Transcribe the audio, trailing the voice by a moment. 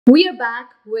We are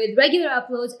back with regular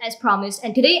uploads as promised,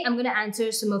 and today I'm going to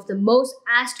answer some of the most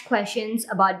asked questions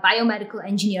about biomedical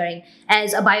engineering.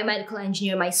 As a biomedical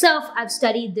engineer myself, I've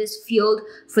studied this field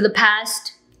for the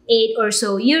past 8 or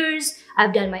so years.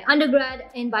 I've done my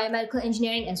undergrad in biomedical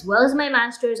engineering as well as my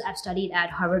master's. I've studied at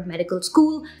Harvard Medical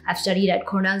School, I've studied at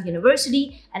Cornell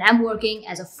University, and I'm working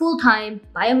as a full-time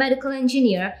biomedical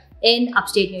engineer in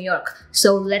upstate New York.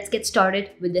 So let's get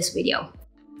started with this video.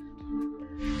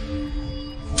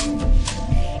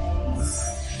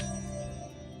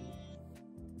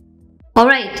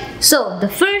 Alright, so the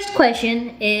first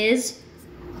question is,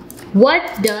 what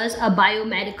does a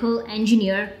biomedical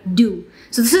engineer do?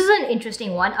 So this is an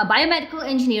interesting one. A biomedical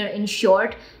engineer, in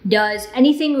short, does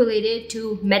anything related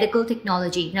to medical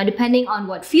technology. Now, depending on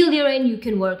what field you're in, you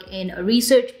can work in a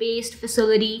research-based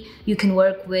facility, you can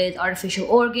work with artificial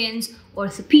organs,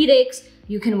 orthopedics,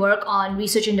 you can work on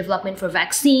research and development for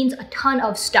vaccines, a ton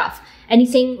of stuff.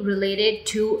 Anything related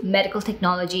to medical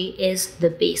technology is the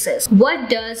basis. What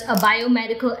does a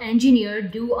biomedical engineer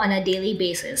do on a daily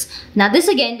basis? Now, this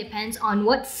again depends on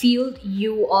what field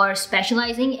you are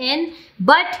specializing in,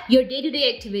 but your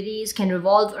day-to-day activities can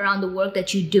revolve around the work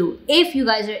that you do. If you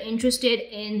guys are interested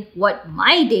in what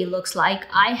my day looks like,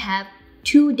 I have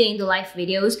 2 day in the life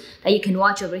videos that you can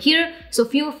watch over here, so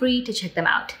feel free to check them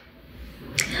out.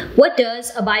 What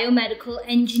does a biomedical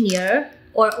engineer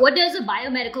or what does a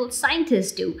biomedical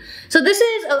scientist do? So this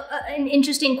is an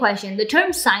interesting question. The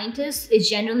term scientist is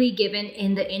generally given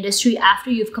in the industry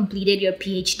after you've completed your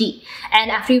PhD. And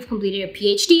after you've completed your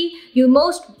PhD, you'll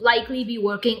most likely be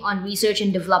working on research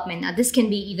and development. Now, this can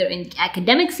be either in the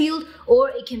academic field or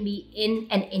it can be in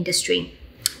an industry.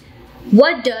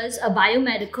 What does a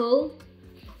biomedical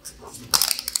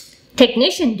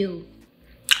technician do?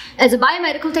 As a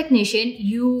biomedical technician,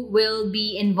 you will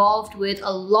be involved with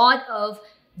a lot of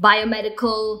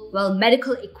medical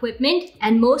equipment,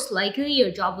 and most likely your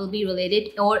job will be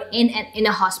related or in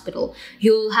a hospital.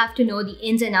 You'll have to know the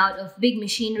ins and outs of big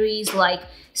machineries like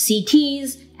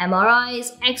CTs,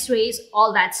 MRIs, X-rays,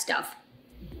 all that stuff.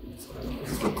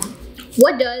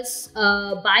 What does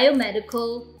a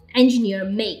biomedical engineer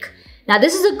make? Now,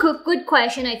 this is a good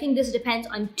question. I think this depends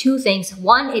on 2 things.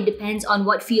 One, it depends on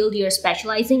what field you're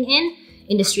specializing in,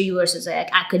 industry versus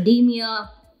academia,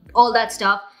 all that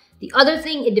stuff. The other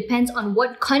thing, it depends on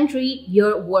what country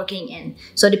you're working in.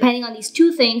 So depending on these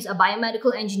 2 things, a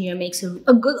biomedical engineer makes a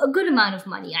good amount of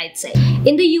money, I'd say.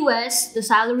 In the US, the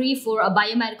salary for a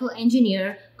biomedical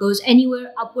engineer goes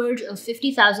anywhere upwards of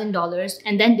 $50,000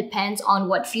 and then depends on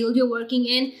what field you're working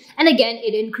in. And again,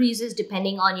 it increases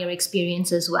depending on your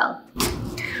experience as well.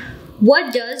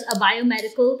 What does a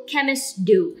biomedical chemist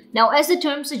do? Now, as the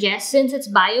term suggests, since it's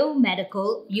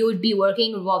biomedical, you would be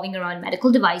working revolving around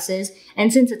medical devices.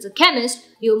 And since it's a chemist,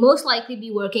 you'll most likely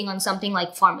be working on something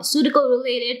like pharmaceutical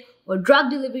related or drug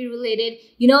delivery related.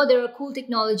 You know, there are cool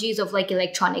technologies of like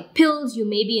electronic pills. You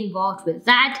may be involved with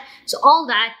that. So all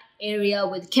that area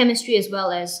with chemistry as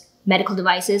well as medical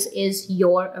devices is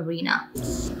your arena.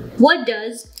 What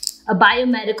does a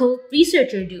biomedical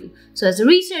researcher do? So as a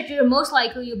researcher, most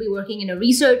likely you'll be working in a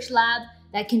research lab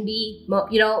that can be,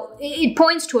 it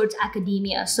points towards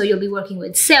academia. So you'll be working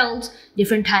with cells,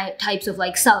 different types of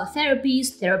like cell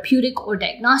therapies, therapeutic or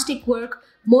diagnostic work.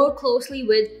 More closely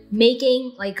with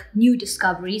making like new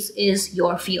discoveries is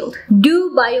your field.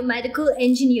 Do biomedical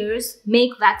engineers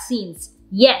make vaccines?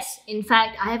 Yes. In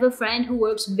fact, I have a friend who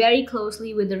works very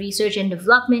closely with the research and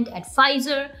development at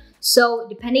Pfizer. So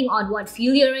depending on what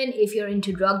field you're in, if you're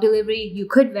into drug delivery, you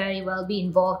could very well be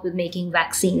involved with making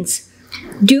vaccines.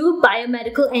 Do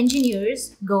biomedical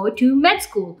engineers go to med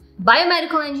school?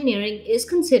 Biomedical engineering is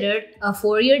considered a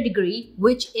 4-year degree,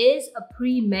 which is a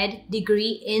pre-med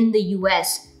degree in the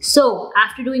US. So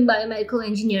after doing biomedical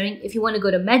engineering, if you want to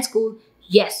go to med school,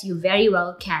 yes, you very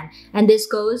well can. And this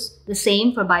goes the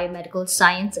same for biomedical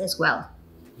science as well.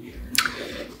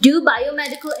 Do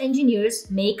biomedical engineers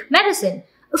make medicine?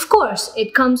 Of course,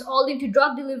 it comes all into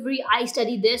drug delivery. I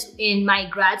studied this in my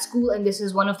grad school, and this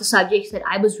is one of the subjects that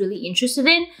I was really interested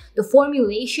in. The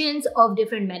formulations of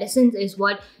different medicines is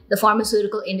what the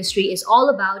pharmaceutical industry is all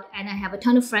about, and I have a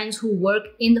ton of friends who work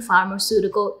in the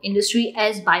pharmaceutical industry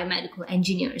as biomedical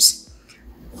engineers.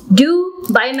 Do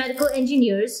biomedical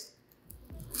engineers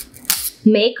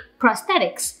make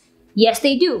prosthetics? Yes,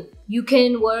 they do. You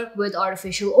can work with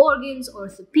artificial organs,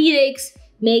 orthopedics,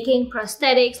 making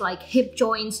prosthetics like hip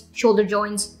joints, shoulder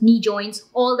joints, knee joints,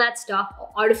 all that stuff.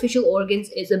 Artificial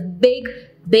organs is a big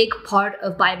part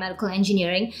of biomedical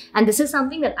engineering. And this is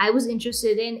something that I was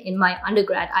interested in my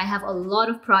undergrad. I have a lot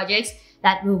of projects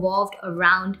that revolved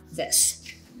around this.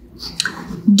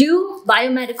 Do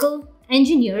biomedical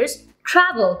engineers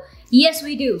Travel. Yes,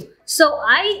 we do. So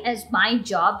I, as my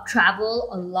job, travel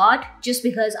a lot just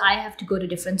because I have to go to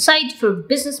different sites for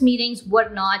business meetings,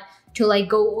 whatnot, to like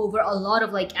go over a lot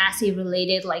of like assay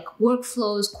related like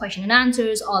workflows, question and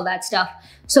answers, all that stuff.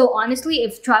 So honestly,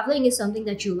 if traveling is something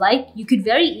that you like, you could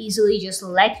very easily just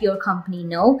let your company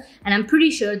know, and I'm pretty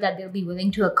sure that they'll be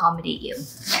willing to accommodate you.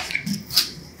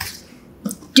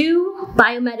 Do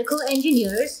biomedical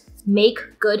engineers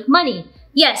make good money?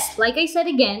 Yes, like I said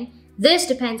again, this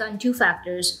depends on two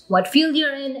factors: what field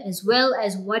you're in, as well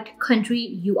as what country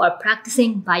you are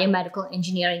practicing biomedical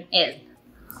engineering in.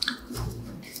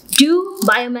 Do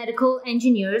biomedical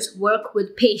engineers work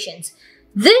with patients?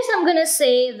 This, I'm gonna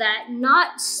say that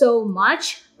not so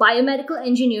much. Biomedical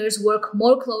engineers work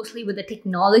more closely with the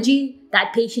technology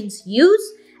that patients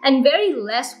use and very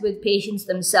less with patients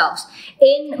themselves.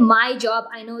 In my job,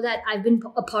 I know that I've been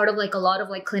a part of like a lot of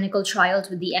like clinical trials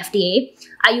with the FDA.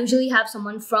 I usually have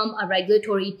someone from a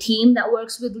regulatory team that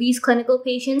works with these clinical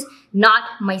patients, not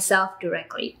myself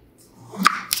directly.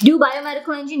 Do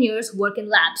biomedical engineers work in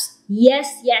labs?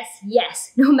 Yes, yes,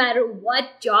 yes. No matter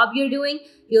what job you're doing,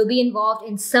 you'll be involved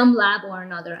in some lab or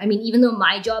another. I mean, even though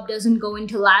my job doesn't go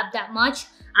into lab that much,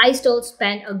 I still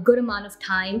spend a good amount of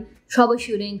time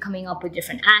troubleshooting, coming up with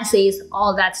different assays,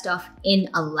 all that stuff in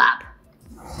a lab.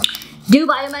 Do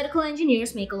biomedical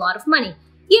engineers make a lot of money?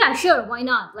 Yeah, sure, why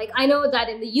not? Like, I know that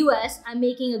in the US, I'm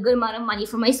making a good amount of money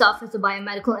for myself as a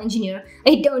biomedical engineer.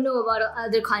 I don't know about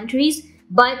other countries,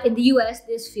 but in the US,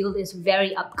 this field is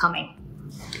very upcoming.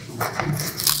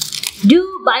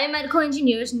 Do biomedical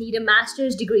engineers need a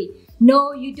master's degree?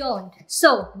 No, you don't.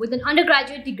 So, with an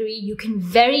undergraduate degree, you can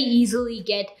very easily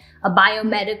get a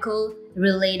biomedical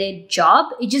related job.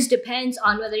 It just depends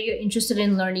on whether you're interested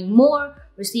in learning more,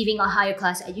 receiving a higher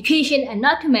class education, and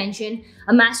not to mention,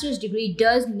 a master's degree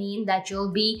does mean that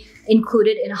you'll be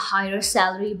included in a higher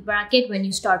salary bracket when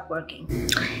you start working.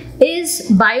 Is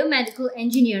biomedical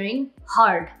engineering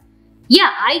hard?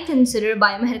 Yeah, I consider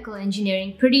biomedical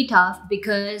engineering pretty tough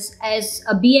because as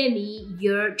a BME,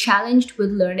 you're challenged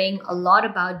with learning a lot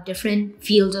about different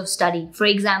fields of study. For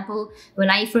example, when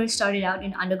I first started out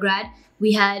in undergrad,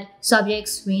 we had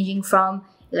subjects ranging from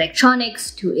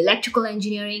electronics to electrical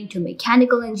engineering to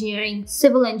mechanical engineering,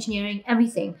 civil engineering,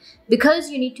 everything. Because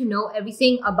you need to know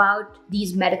everything about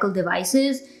these medical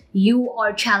devices, you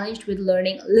are challenged with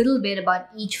learning a little bit about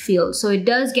each field. So it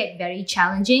does get very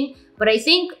challenging. But I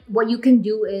think what you can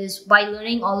do is by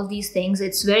learning all of these things,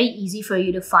 it's very easy for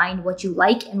you to find what you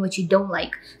like and what you don't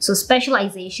like. So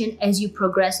specialization as you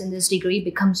progress in this degree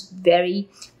becomes very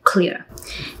clear.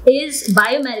 Is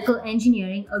biomedical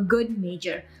engineering a good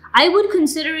major? I would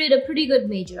consider it a pretty good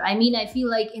major. I mean, I feel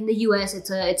like in the US,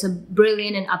 it's a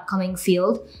brilliant and upcoming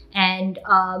field. And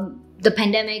the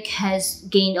pandemic has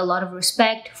gained a lot of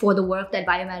respect for the work that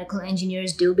biomedical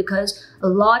engineers do because a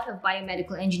lot of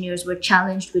biomedical engineers were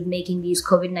challenged with making these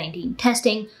COVID-19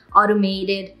 testing,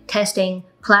 automated testing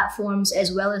platforms,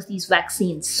 as well as these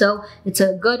vaccines. So it's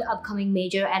a good upcoming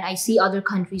major, and I see other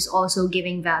countries also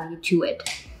giving value to it.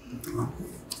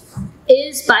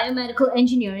 Is biomedical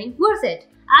engineering worth it?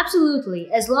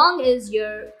 Absolutely. As long as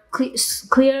you're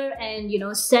clear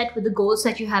and set with the goals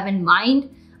that you have in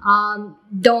mind.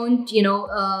 Don't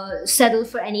settle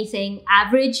for anything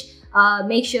average.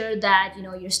 Make sure that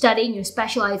you're studying, you're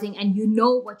specializing, and you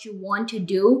know what you want to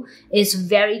do is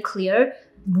very clear.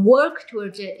 Work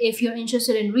towards it. If you're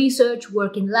interested in research,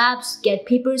 work in labs, get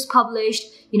papers published.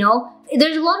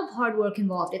 There's a lot of hard work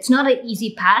involved. It's not an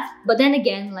easy path, but then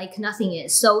again, like nothing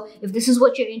is. So if this is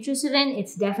what you're interested in,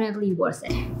 it's definitely worth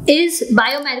it. Is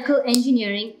biomedical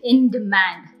engineering in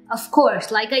demand? Of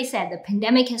course, like I said, the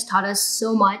pandemic has taught us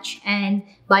so much, and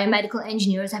biomedical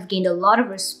engineers have gained a lot of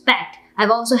respect. I've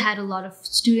also had a lot of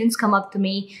students come up to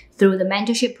me through the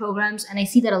mentorship programs, and I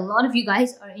see that a lot of you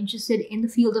guys are interested in the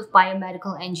field of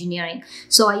biomedical engineering.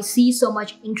 So I see so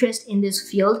much interest in this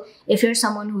field. If you're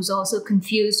someone who's also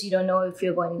confused, you don't know if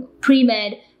you're going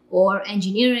pre-med or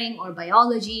engineering or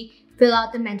biology, fill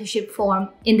out the mentorship form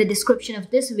in the description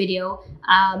of this video,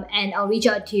 and I'll reach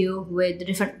out to you with the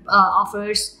different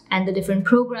offers and the different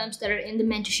programs that are in the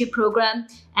mentorship program,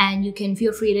 and you can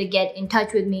feel free to get in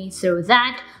touch with me through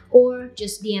that or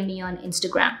just DM me on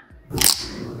Instagram.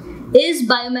 Is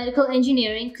biomedical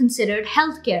engineering considered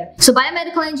healthcare? So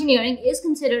biomedical engineering is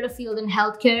considered a field in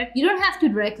healthcare. You don't have to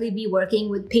directly be working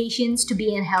with patients to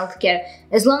be in healthcare.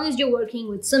 As long as you're working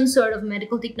with some sort of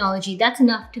medical technology, that's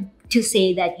enough to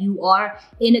say that you are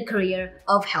in a career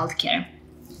of healthcare.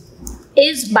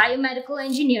 Is biomedical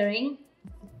engineering,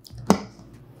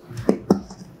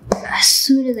 as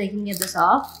soon as I can get this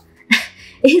off,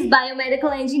 is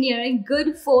biomedical engineering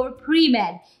good for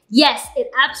pre-med? Yes, it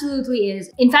absolutely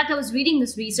is. In fact, I was reading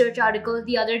this research article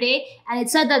the other day, and it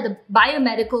said that the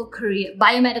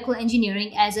biomedical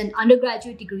engineering as an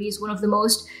undergraduate degree is one of the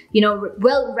most,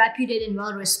 well-reputed and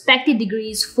well-respected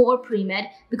degrees for pre-med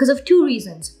because of two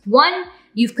reasons. One,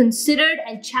 you've considered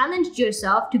and challenged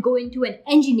yourself to go into an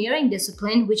engineering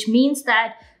discipline, which means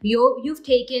that you've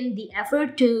taken the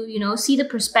effort to, see the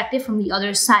perspective from the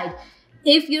other side.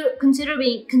 If you're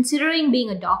considering being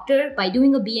a doctor, by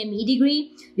doing a BME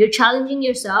degree, you're challenging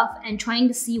yourself and trying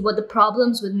to see what the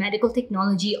problems with medical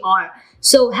technology are.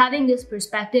 So having this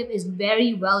perspective is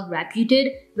very well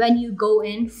reputed when you go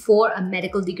in for a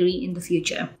medical degree in the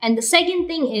future. And the second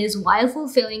thing is, while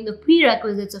fulfilling the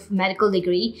prerequisites of a medical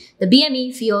degree, the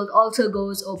BME field also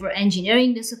goes over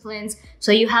engineering disciplines.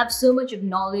 So you have so much of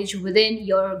knowledge within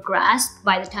your grasp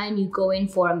by the time you go in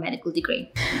for a medical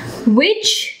degree.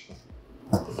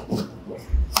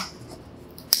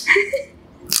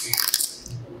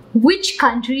 Which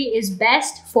country is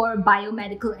best for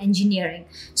biomedical engineering?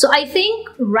 So I think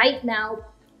right now,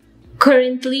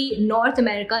 currently, North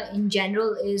America in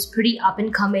general is pretty up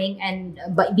and coming, and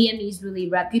BME is really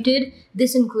reputed.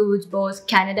 This includes both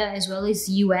Canada as well as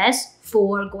US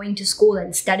for going to school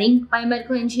and studying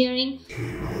biomedical engineering.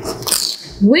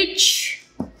 Which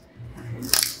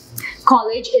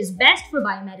college is best for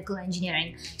biomedical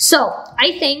engineering? So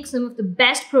I think some of the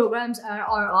best programs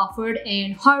are offered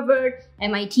in Harvard,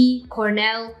 MIT,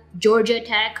 Cornell, Georgia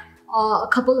Tech, a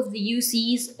couple of the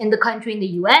UCs in the country in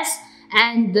the US,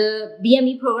 and the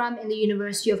BME program in the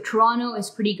University of Toronto is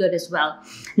pretty good as well.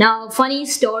 Now, funny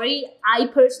story, I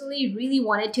personally really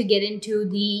wanted to get into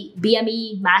the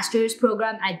BME master's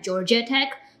program at Georgia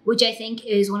Tech, which I think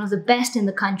is one of the best in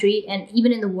the country and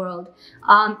even in the world.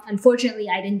 Unfortunately,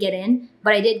 I didn't get in,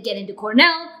 but I did get into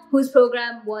Cornell, whose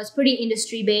program was pretty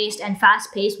industry-based and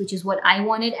fast-paced, which is what I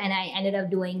wanted, and I ended up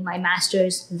doing my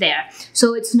master's there.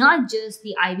 So it's not just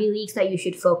the Ivy Leagues that you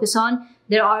should focus on.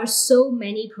 There are so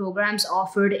many programs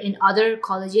offered in other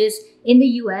colleges in the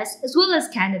US as well as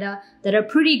Canada that are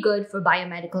pretty good for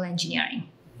biomedical engineering.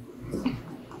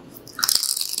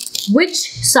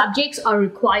 Which subjects are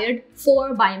required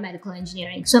for biomedical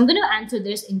engineering? So I'm going to answer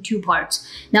this in two parts.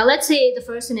 Now, let's say the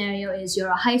first scenario is you're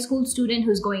a high school student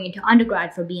who's going into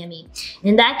undergrad for BME.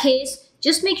 In that case,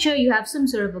 just make sure you have some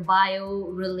sort of a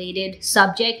bio-related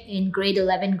subject in grade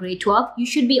 11, grade 12. You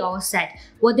should be all set.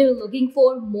 What they're looking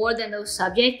for more than those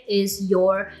subjects is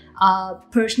your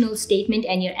personal statement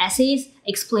and your essays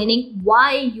explaining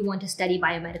why you want to study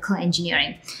biomedical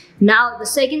engineering. Now, the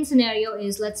second scenario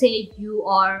is, let's say you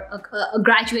are a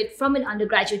graduate from an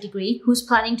undergraduate degree who's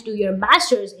planning to do your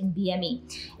master's in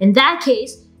BME. In that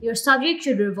case, your subject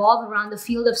should revolve around the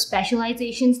field of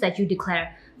specializations that you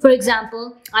declare. For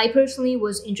example, I personally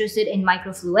was interested in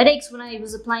microfluidics when I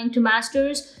was applying to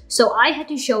masters, so I had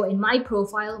to show in my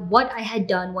profile what I had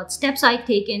done, what steps I'd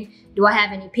taken. Do I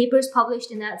have any papers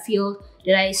published in that field?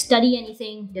 Did I study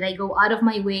anything? Did I go out of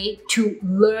my way to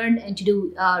learn and to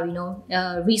do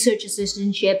research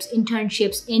assistantships,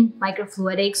 internships in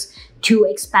microfluidics to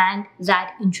expand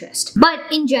that interest? But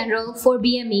in general, for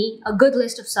BME, a good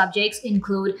list of subjects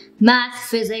include math,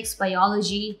 physics,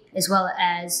 biology, as well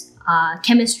as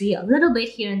chemistry, a little bit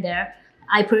here and there.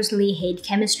 I personally hate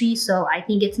chemistry, so I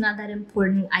think it's not that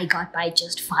important. I got by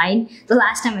just fine. The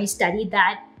last time I studied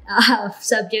that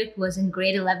subject was in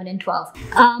grade 11 and 12.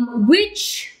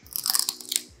 Which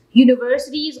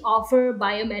universities offer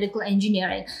biomedical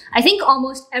engineering? I think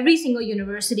almost every single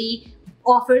university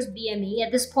offers BME.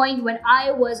 At this point, when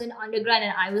I was an undergrad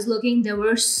and I was looking, there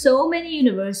were so many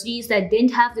universities that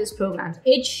didn't have this program.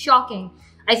 It's shocking.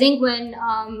 I think when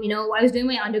I was doing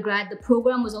my undergrad, the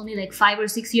program was only like 5 or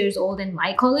 6 years old in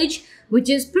my college, which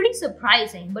is pretty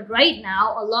surprising. But right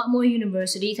now, a lot more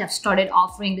universities have started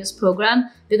offering this program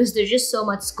because there's just so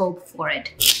much scope for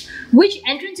it. Which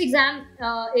entrance exam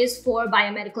is for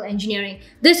biomedical engineering?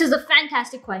 This is a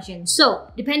fantastic question.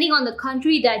 So, depending on the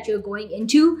country that you're going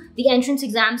into, the entrance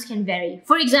exams can vary.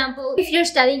 For example, if you're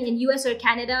studying in US or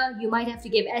Canada, you might have to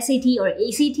give SAT or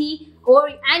ACT,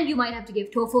 and you might have to give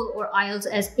TOEFL or IELTS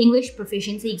as English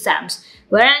proficiency exams.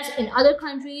 Whereas in other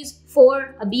countries,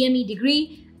 for a BME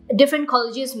degree, different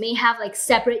colleges may have like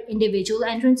separate individual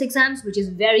entrance exams, which is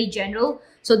very general.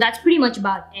 So that's pretty much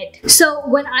about it. So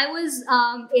when I was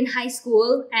in high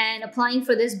school and applying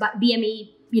for this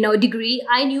BME degree,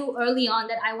 I knew early on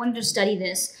that I wanted to study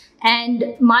this.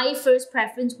 And my first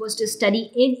preference was to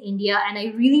study in India, and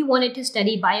I really wanted to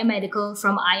study biomedical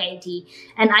from IIT.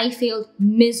 And I failed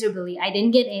miserably. I didn't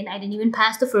get in. I didn't even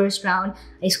pass the first round.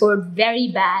 I scored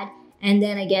very bad. And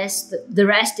then I guess the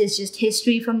rest is just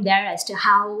history from there as to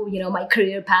how, you know, my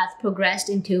career path progressed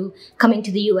into coming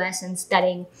to the US and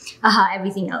studying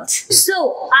everything else.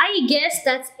 So I guess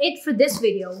that's it for this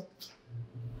video.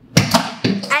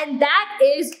 And that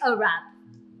is a wrap.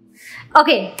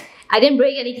 Okay, I didn't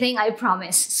break anything, I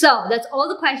promise. So that's all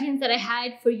the questions that I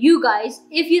had for you guys.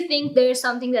 If you think there's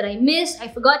something that I missed, I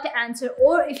forgot to answer,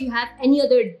 or if you have any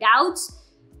other doubts,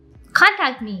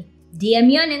 contact me. DM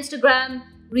me on Instagram,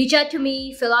 reach out to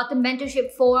me, fill out the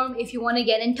mentorship form if you want to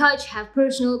get in touch, have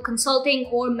personal consulting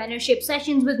or mentorship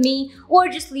sessions with me, or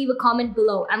just leave a comment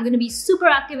below. I'm going to be super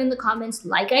active in the comments,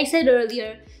 like I said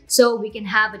earlier, so we can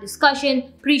have a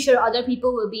discussion. Pretty sure other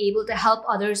people will be able to help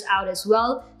others out as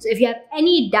well. So if you have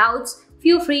any doubts,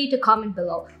 feel free to comment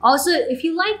below. Also, if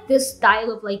you like this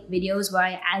style of like videos where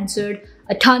I answered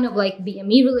a ton of like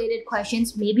BME related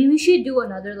questions, maybe we should do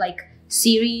another like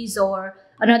series or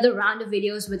another round of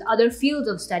videos with other fields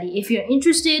of study. If you're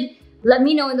interested, let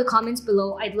me know in the comments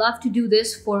below. I'd love to do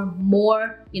this for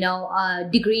more, you know,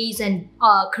 degrees and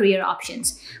career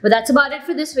options. But that's about it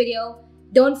for this video.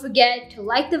 Don't forget to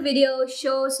like the video,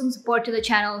 show some support to the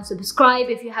channel, subscribe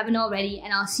if you haven't already,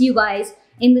 and I'll see you guys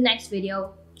in the next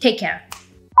video. Take care.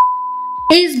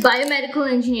 Is biomedical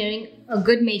engineering a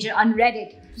good major on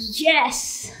Reddit?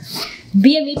 Yes!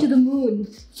 BME to the moon.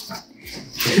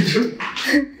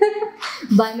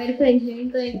 Biomedical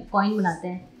engineering का एक point बनाते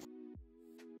हैं